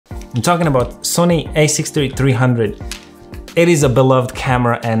I'm talking about Sony a6300. It is a beloved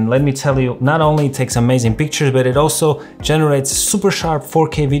camera, and let me tell you, not only it takes amazing pictures, but it also generates super sharp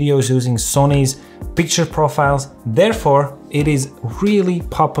 4K videos using Sony's picture profiles. Therefore, it is really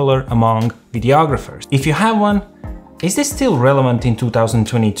popular among videographers. If you have one, is this still relevant in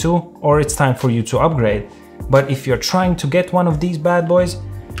 2022, or it's time for you to upgrade? But if you're trying to get one of these bad boys,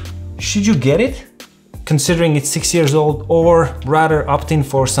 should you get it, considering it's 6 years old, or rather opt in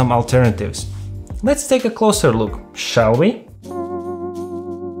for some alternatives? Let's take a closer look, shall we?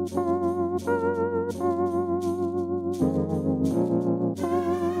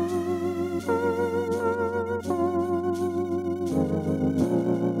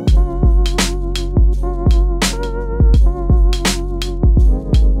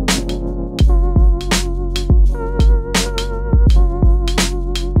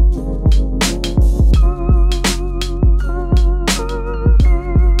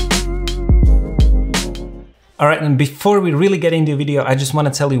 Alright, and before we really get into the video, I just want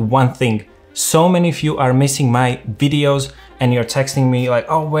to tell you one thing. So many of you are missing my videos and you're texting me like,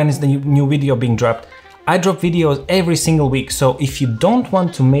 oh, when is the new video being dropped? I drop videos every single week, so if you don't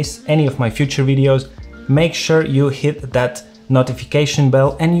want to miss any of my future videos, make sure you hit that notification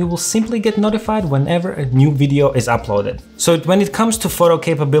bell and you will simply get notified whenever a new video is uploaded. So when it comes to photo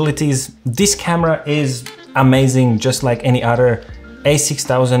capabilities, this camera is amazing, just like any other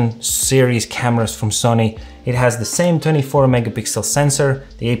a6000 series cameras from Sony. It has the same 24 megapixel sensor,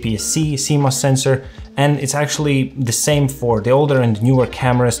 the APS-C CMOS sensor, and it's actually the same for the older and newer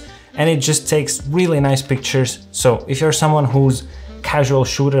cameras, and it just takes really nice pictures. So if you're someone who's casual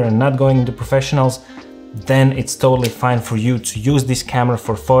shooter and not going into professionals, then it's totally fine for you to use this camera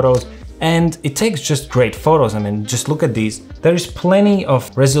for photos. And it takes just great photos. I mean, just look at these. There is plenty of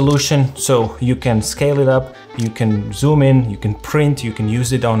resolution, so you can scale it up, you can zoom in, you can print, you can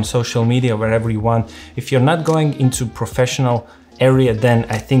use it on social media, wherever you want. If you're not going into professional area, then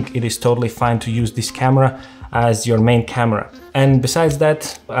I think it is totally fine to use this camera as your main camera. And besides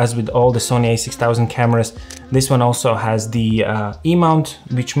that, as with all the Sony a6000 cameras, this one also has the E-mount,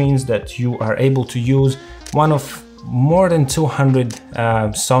 which means that you are able to use one of more than 200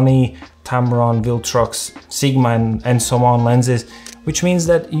 Sony, Tamron, Viltrox, Sigma and so on lenses, which means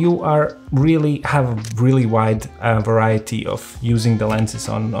that you are have a really wide variety of using the lenses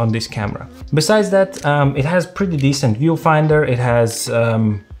on this camera. Besides that, it has pretty decent viewfinder. It has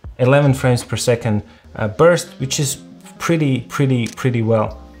 11 frames per second burst, which is pretty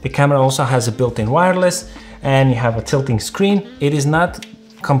well. The camera also has a built-in wireless, and you have a tilting screen. It is not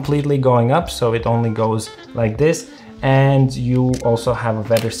completely going up, so it only goes like this, and you also have a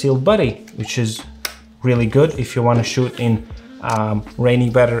weather sealed body, which is really good if you want to shoot in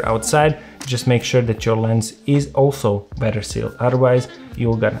rainy weather outside. Just make sure that your lens is also weather sealed, otherwise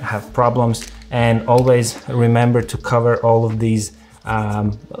you're gonna have problems. And always remember to cover all of these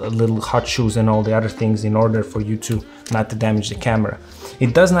little hot shoes and all the other things in order for you to not to damage the camera.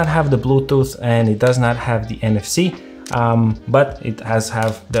 It does not have the Bluetooth and it does not have the NFC, but it has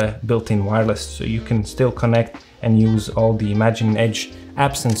the built-in wireless, so you can still connect and use all the Imagine Edge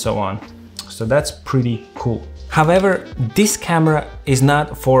apps and so on. So that's pretty cool. However, this camera is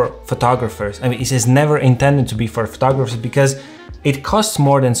not for photographers. I mean, it is never intended to be for photographers because it costs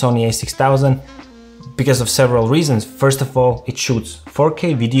more than Sony a6000 because of several reasons. First of all, it shoots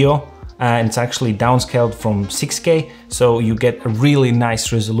 4K video and it's actually downscaled from 6K, so you get a really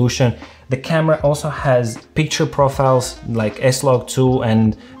nice resolution. The camera also has picture profiles like S-Log2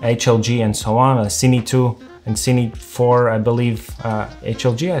 and HLG and so on, Cine 2 and Cine 4, I believe,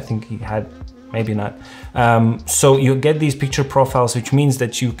 HLG, I think he had, maybe not. So you get these picture profiles, which means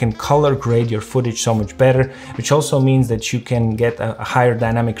that you can color grade your footage so much better, which also means that you can get a higher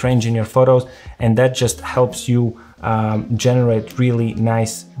dynamic range in your photos, and that just helps you generate really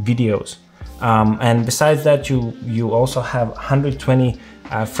nice videos. And besides that, you also have 120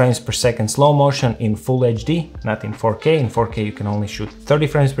 frames per second slow motion in full HD, not in 4K. In 4K you can only shoot 30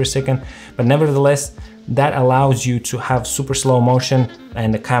 frames per second, but nevertheless that allows you to have super slow motion,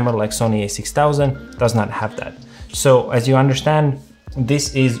 and a camera like Sony a6000 does not have that. So as you understand,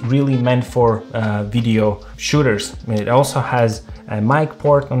 this is really meant for video shooters. It also has a mic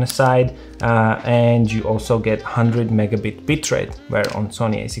port on the side, and you also get 100 megabit bitrate, where on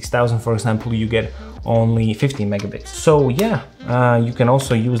Sony a6000, for example, you get only 50 megabits. So yeah, you can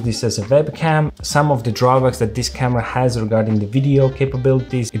also use this as a webcam. Some of the drawbacks that this camera has regarding the video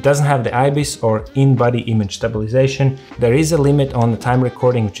capabilities: it doesn't have the IBIS or in-body image stabilization. There is a limit on the time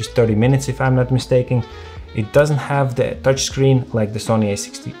recording, which is 30 minutes if I'm not mistaken. It doesn't have the touchscreen like the Sony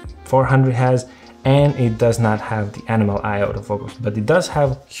a6400 has, and it does not have the animal eye autofocus, but it does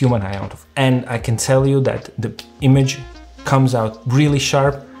have human eye autofocus. And I can tell you that the image comes out really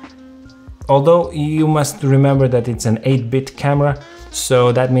sharp, although you must remember that it's an 8-bit camera,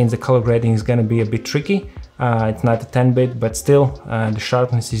 so that means the color grading is going to be a bit tricky. It's not a 10-bit, but still the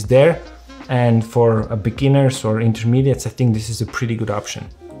sharpness is there, and for beginners or intermediates, I think this is a pretty good option.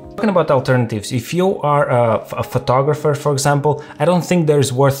 Talking about alternatives, if you are a photographer, for example, I don't think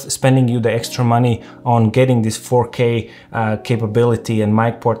there's worth spending you the extra money on getting this 4K capability and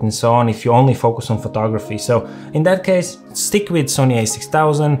mic port and so on if you only focus on photography. So in that case, stick with Sony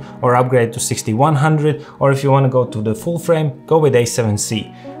a6000 or upgrade to 6100, or if you want to go to the full frame, go with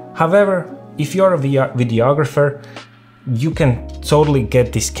a7C. However, if you're a videographer, you can totally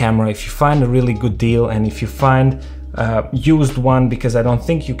get this camera if you find a really good deal, and if you find used one, because I don't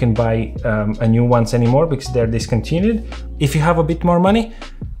think you can buy a new ones anymore because they're discontinued. If you have a bit more money,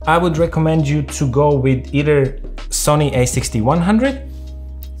 I would recommend you to go with either Sony a6100.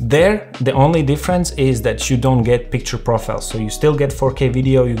 There, the only difference is that you don't get picture profiles, so you still get 4K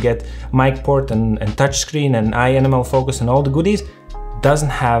video, you get mic port and touchscreen and eye animal focus and all the goodies. Doesn't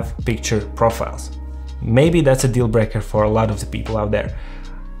have picture profiles. Maybe that's a deal breaker for a lot of the people out there.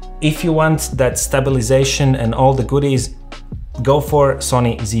 If you want that stabilization and all the goodies, go for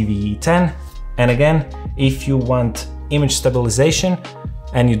Sony ZV-E10. And again, if you want image stabilization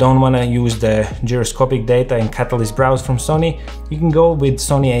and you don't want to use the gyroscopic data in Catalyst Browse from Sony, you can go with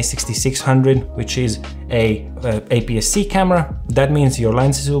Sony a6600, which is a APS-C camera. That means your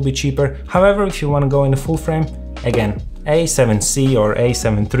lenses will be cheaper. However, if you want to go in the full frame, again, A7C or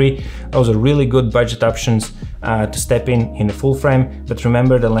A7III, those are really good budget options to step in the full frame, but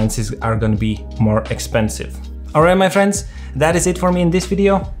remember the lenses are going to be more expensive. Alright my friends, that is it for me in this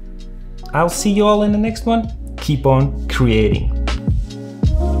video. I'll see you all in the next one. Keep on creating.